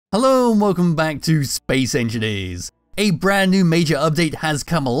Hello and welcome back to Space Engineers. A brand new major update has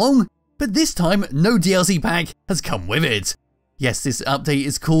come along, but this time no DLC pack has come with it. Yes, this update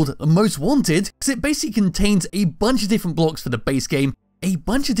is called Most Wanted because it basically contains a bunch of different blocks for the base game, a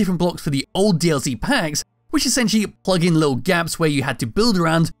bunch of different blocks for the old DLC packs, which essentially plug in little gaps where you had to build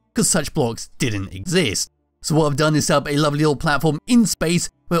around because such blocks didn't exist. So what I've done is set up a lovely little platform in space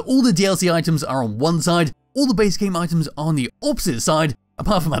where all the DLC items are on one side, all the base game items are on the opposite side,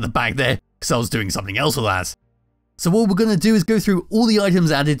 apart from at the back there, because I was doing something else with that. So what we're going to do is go through all the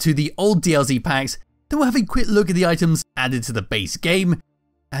items added to the old DLC packs, then we'll have a quick look at the items added to the base game,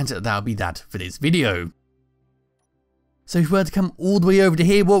 and that'll be that for this video. So if we were to come all the way over to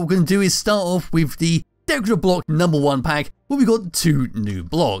here, what we're going to do is start off with the decorative block number 1 pack, where we've got 2 new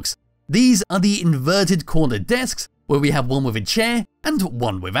blocks. These are the inverted corner desks, where we have one with a chair and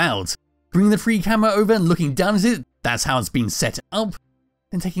one without. Bringing the free camera over and looking down at it, that's how it's been set up.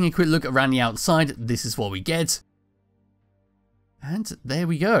 Then taking a quick look around the outside, this is what we get. And there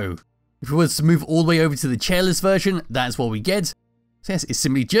we go. If we were to move all the way over to the chairless version, that's what we get. So yes, it's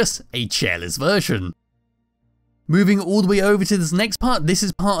simply just a chairless version. Moving all the way over to this next part, this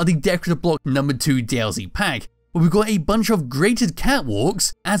is part of the decorative block number 2 DLC pack, where we've got a bunch of graded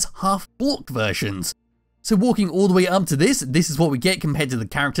catwalks as half block versions. So walking all the way up to this is what we get compared to the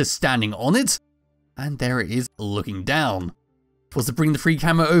character standing on it. And there it is looking down. If I was to bring the free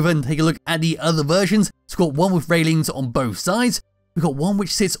camera over and take a look at the other versions, it's got one with railings on both sides. We've got one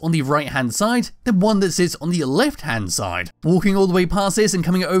which sits on the right hand side, then one that sits on the left hand side. Walking all the way past this and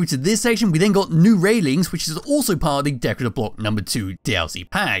coming over to this section, we then got new railings, which is also part of the decorative block number 2 DLC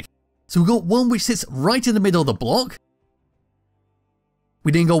pack. So we've got one which sits right in the middle of the block.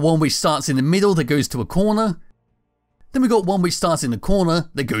 We then got one which starts in the middle that goes to a corner. Then we got one which starts in the corner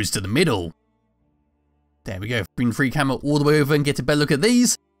that goes to the middle. There we go. Bring the free camera all the way over and get a better look at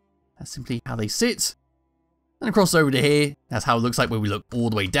these. That's simply how they sit. And across over to here, that's how it looks like when we look all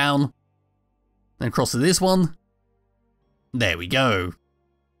the way down. Then across to this one. There we go.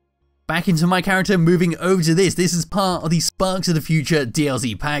 Back into my character, moving over to this. This is part of the Sparks of the Future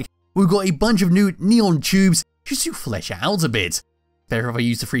DLC pack. We've got a bunch of new neon tubes just to flesh it out a bit. Better if I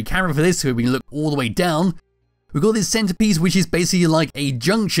use the free camera for this so we can look all the way down. We've got this centerpiece which is basically like a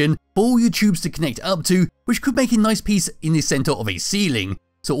junction for all your tubes to connect up to, which could make a nice piece in the center of a ceiling.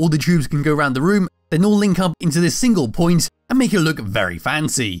 So all the tubes can go around the room, then all link up into this single point and make it look very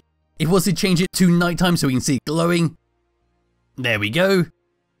fancy. If we was to change it to nighttime so we can see it glowing, there we go.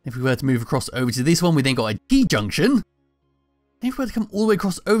 If we were to move across over to this one, we then got a T-junction. If we were to come all the way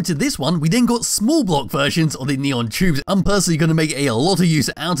across over to this one, we then got small block versions of the neon tubes. I'm personally going to make a lot of use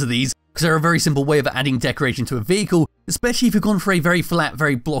out of these because they're a very simple way of adding decoration to a vehicle, especially if you've gone for a very flat,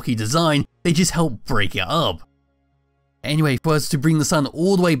 very blocky design. They just help break it up. Anyway, if we were to bring the sun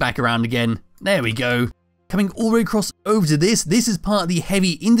all the way back around again, there we go. Coming all the way across over to this is part of the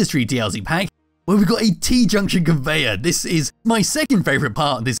Heavy Industry DLC pack, where we've got a T-junction conveyor. This is my second favourite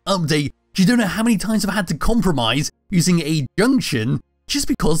part of this update. You don't know how many times I've had to compromise using a junction just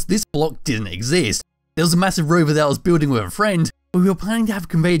because this block didn't exist. There was a massive rover that I was building with a friend, where we were planning to have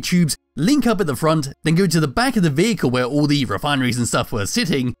conveyor tubes link up at the front, then go to the back of the vehicle where all the refineries and stuff were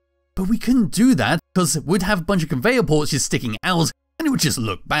sitting, but we couldn't do that because we'd have a bunch of conveyor ports just sticking out and it would just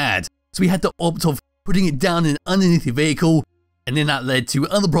look bad. So we had to opt of putting it down in underneath the vehicle, and then that led to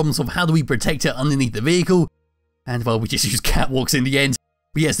other problems of how do we protect it underneath the vehicle, and well, we just used catwalks in the end.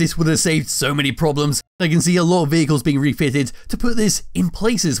 But yes, this would have saved so many problems. I can see a lot of vehicles being refitted to put this in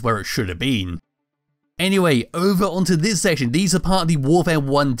places where it should have been. Anyway, over onto this section. These are part of the Warfare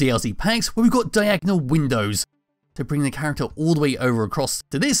 1 DLC packs where we've got diagonal windows. To bring the character all the way over across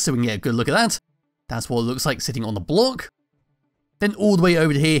to this so we can get a good look at that. That's what it looks like sitting on the block. Then all the way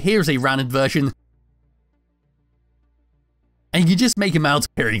over to here, here's a rounded version. And you can just make him out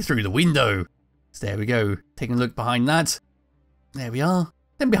peering through the window. So there we go. Taking a look behind that. There we are.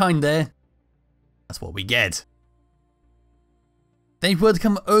 Then behind there, that's what we get. Then if we were to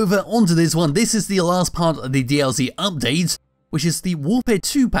come over onto this one, this is the last part of the DLC update, which is the Warfare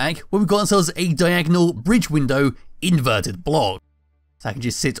 2 pack, where we've got ourselves a diagonal bridge window inverted block. So I can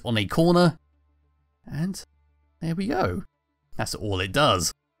just sit on a corner, and there we go. That's all it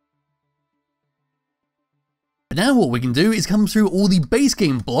does. But now what we can do is come through all the base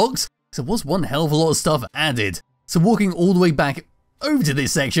game blocks, so there was one hell of a lot of stuff added. So walking all the way back over to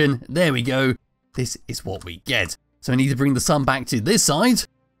this section, there we go. This is what we get. So I need to bring the sun back to this side.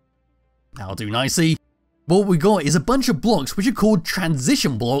 That'll do nicely. What we got is a bunch of blocks which are called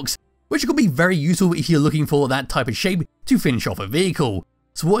transition blocks, which could be very useful if you're looking for that type of shape to finish off a vehicle.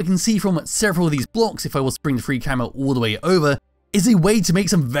 So what I can see from several of these blocks, if I was to bring the free camera all the way over, is a way to make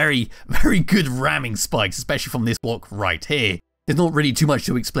some very good ramming spikes, especially from this block right here. There's not really too much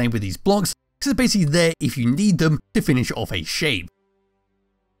to explain with these blocks, because they're basically there if you need them to finish off a shape.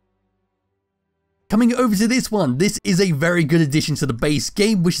 Coming over to this one, this is a very good addition to the base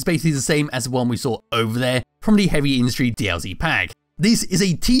game, which is basically the same as the one we saw over there from the Heavy Industry DLC pack. This is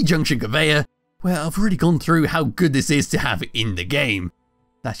a T-junction conveyor, where I've already gone through how good this is to have in the game.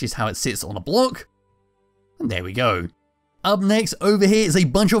 That's just how it sits on a block, and there we go. Up next, over here is a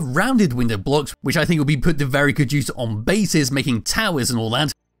bunch of rounded window blocks, which I think will be put to very good use on bases, making towers and all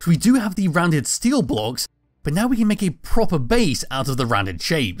that. So we do have the rounded steel blocks, but now we can make a proper base out of the rounded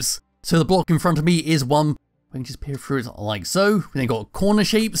shapes. So the block in front of me is one, we can just peer through it like so. We then got corner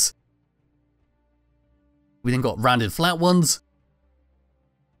shapes. We then got rounded flat ones.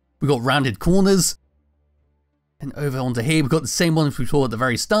 We got rounded corners. And over onto here, we've got the same ones we saw at the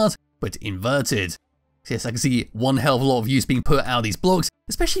very start, but inverted. So yes, I can see one hell of a lot of use being put out of these blocks,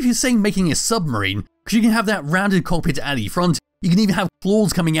 especially if you're saying making a submarine, because you can have that rounded cockpit at the front. You can even have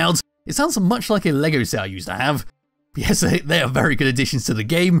claws coming out. It sounds much like a Lego set I used to have. But yes, they are very good additions to the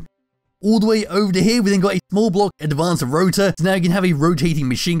game. All the way over to here, we then got a small block advanced rotor, so now you can have a rotating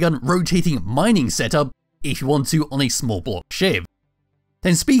machine gun, rotating mining setup, if you want to, on a small block ship.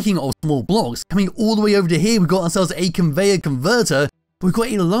 Then speaking of small blocks, coming all the way over to here, we've got ourselves a conveyor converter, but we've got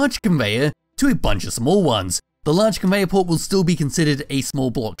a large conveyor to a bunch of small ones. The large conveyor port will still be considered a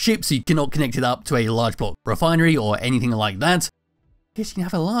small block ship, so you cannot connect it up to a large block refinery or anything like that. I guess you can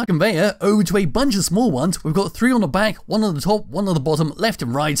have a large conveyor over to a bunch of small ones. We've got 3 on the back, 1 on the top, 1 on the bottom, left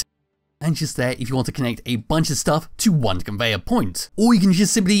and right. And just there if you want to connect a bunch of stuff to one conveyor point. Or you can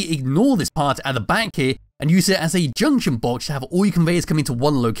just simply ignore this part at the back here and use it as a junction box to have all your conveyors come into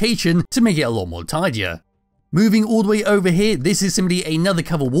one location to make it a lot more tidier. Moving all the way over here, this is simply another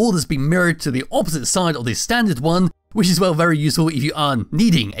cover wall that's been mirrored to the opposite side of this standard one, which is well very useful if you are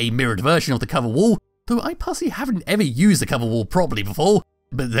needing a mirrored version of the cover wall, though I personally haven't ever used the cover wall properly before,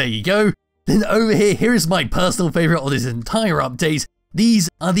 but there you go. Then over here is my personal favourite of this entire update. These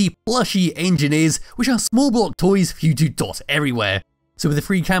are the plushie engineers, which are small block toys for you to dot everywhere. So with the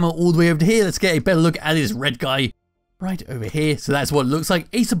free camera all the way over to here, let's get a better look at this red guy right over here. So that's what it looks like.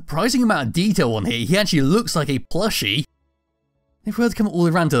 A surprising amount of detail on here. He actually looks like a plushie. If we were to come all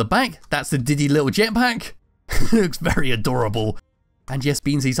the way around to the back, that's the Diddy little jetpack. It looks very adorable. And yes,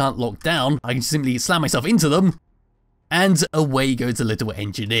 beans these aren't locked down, I can simply slam myself into them. And away goes the little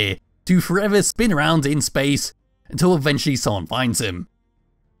engineer to forever spin around in space until eventually someone finds him.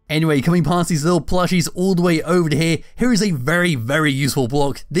 Anyway, coming past these little plushies all the way over to here, here is a very useful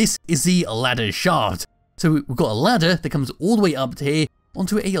block. This is the ladder shaft. So we've got a ladder that comes all the way up to here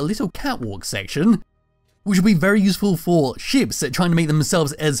onto a little catwalk section, which will be very useful for ships that are trying to make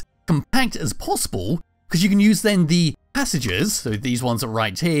themselves as compact as possible, because you can use then the passages, so these ones are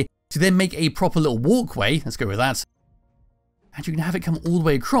right here, to then make a proper little walkway. Let's go with that. And you can have it come all the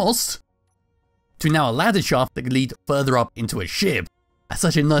way across to now a ladder shaft that can lead further up into a ship. That's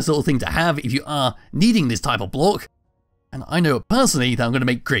such a nice little thing to have if you are needing this type of block. And I know personally that I'm going to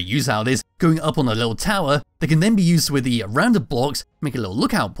make great use out of this, going up on a little tower that can then be used with the rounded blocks to make a little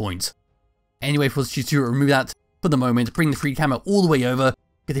lookout point. Anyway, if I was to remove that for the moment, bring the free camera all the way over,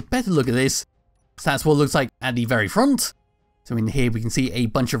 get a better look at this. So that's what it looks like at the very front. So in here we can see a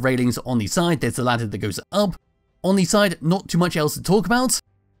bunch of railings on the side. There's the ladder that goes up. On the side, not too much else to talk about.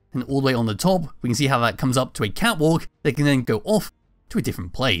 And all the way on the top, we can see how that comes up to a catwalk that can then go off to a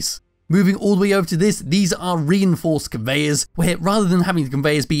different place. Moving all the way over to this, these are reinforced conveyors, where rather than having the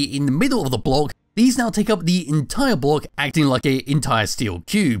conveyors be in the middle of the block, these now take up the entire block, acting like an entire steel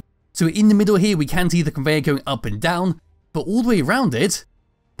cube. So in the middle here, we can see the conveyor going up and down, but all the way around it,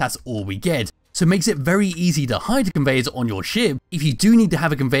 that's all we get. So it makes it very easy to hide conveyors on your ship if you do need to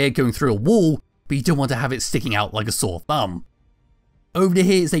have a conveyor going through a wall, but you don't want to have it sticking out like a sore thumb. Over to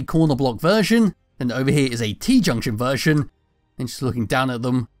here is a corner block version, and over here is a T-junction version, and just looking down at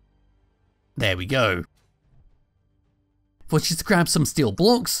them, there we go. If I was just to grab some steel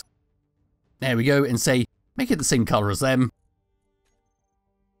blocks, there we go, and say, make it the same color as them,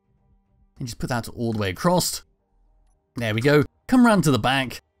 and just put that all the way across, there we go, come around to the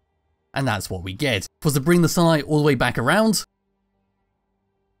back, and that's what we get. If I was to bring the sunlight all the way back around,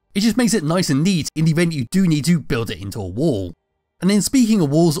 it just makes it nice and neat in the event you do need to build it into a wall. And then speaking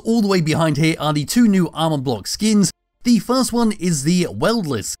of walls, all the way behind here are the 2 new armor block skins. The first one is the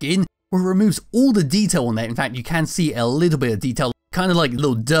weldless skin, where it removes all the detail on there. In fact, you can see a little bit of detail, kind of like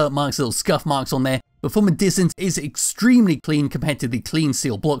little dirt marks, little scuff marks on there, but from a distance it's extremely clean compared to the clean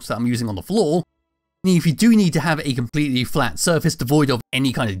steel blocks that I'm using on the floor. And if you do need to have a completely flat surface devoid of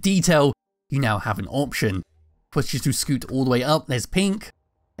any kind of detail, you now have an option. First, just to scoot all the way up, there's pink,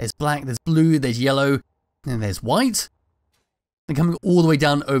 there's black, there's blue, there's yellow, and there's white. Then coming all the way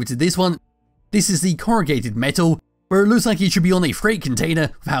down over to this one, this is the corrugated metal, where it looks like it should be on a freight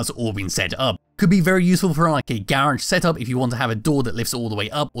container with how it's all been set up. Could be very useful for like a garage setup if you want to have a door that lifts all the way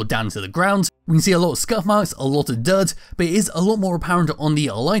up or down to the ground. We can see a lot of scuff marks, a lot of dirt, but it is a lot more apparent on the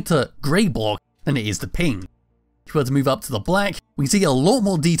lighter grey block than it is the pink. If we were to move up to the black, we can see a lot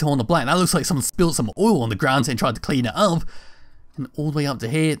more detail on the black. That looks like someone spilled some oil on the ground and tried to clean it up. And all the way up to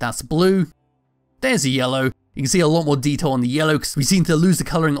here, that's blue. There's the yellow. You can see a lot more detail on the yellow because we seem to lose the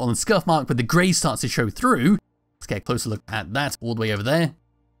colouring on the scuff mark, but the grey starts to show through. Let's get a closer look at that all the way over there.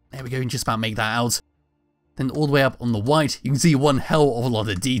 There we go, you can just about make that out. Then all the way up on the white, you can see one hell of a lot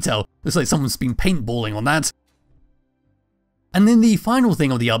of detail. Looks like someone's been paintballing on that. And then the final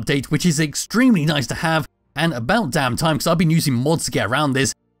thing of the update, which is extremely nice to have, and about damn time because I've been using mods to get around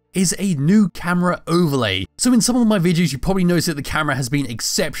this, is a new camera overlay. So in some of my videos you probably noticed that the camera has been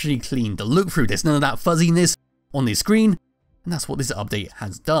exceptionally clean to look through. There's none of that fuzziness on the screen, and that's what this update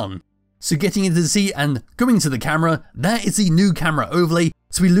has done. So getting into the sea and going to the camera, that is the new camera overlay.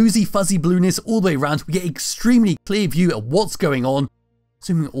 So we lose the fuzzy blueness all the way around, we get extremely clear view of what's going on.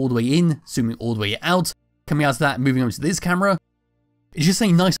 Zooming all the way in, zooming all the way out, coming out of that and moving over to this camera. It's just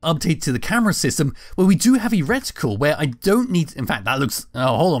a nice update to the camera system where we do have a reticle where I don't need, in fact that looks,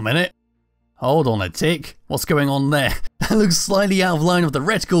 oh hold on a minute. Hold on a tick, what's going on there? That looks slightly out of line with the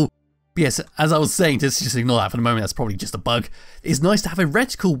reticle. But yes, as I was saying, just ignore that for the moment, that's probably just a bug. It's nice to have a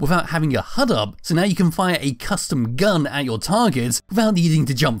reticle without having your HUD up, so now you can fire a custom gun at your targets without needing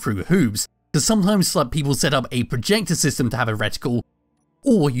to jump through hoops. Because sometimes like, people set up a projector system to have a reticle,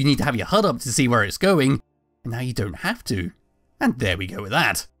 or you need to have your HUD up to see where it's going, and now you don't have to. And there we go with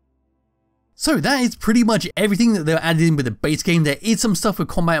that. So that is pretty much everything that they've added in with the base game. There is some stuff with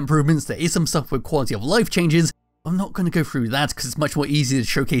combat improvements, there is some stuff with quality of life changes. I'm not going to go through that because it's much more easy to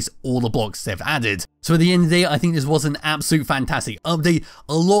showcase all the blocks they've added. So at the end of the day, I think this was an absolute fantastic update.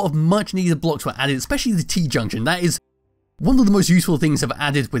 A lot of much needed blocks were added, especially the T-junction. That is one of the most useful things I've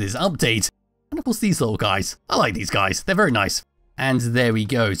added with this update. And of course these little guys. I like these guys, they're very nice. And there we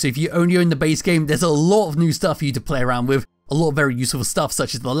go. So if you only own the base game, there's a lot of new stuff for you to play around with. A lot of very useful stuff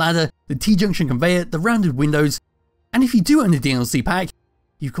such as the ladder, the T-junction conveyor, the rounded windows. And if you do own the DLC pack,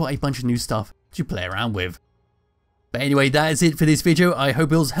 you've got a bunch of new stuff to play around with. But anyway, that is it for this video. I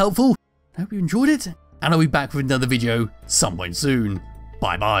hope it was helpful. I hope you enjoyed it. And I'll be back with another video sometime soon.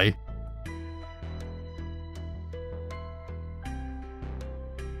 Bye bye.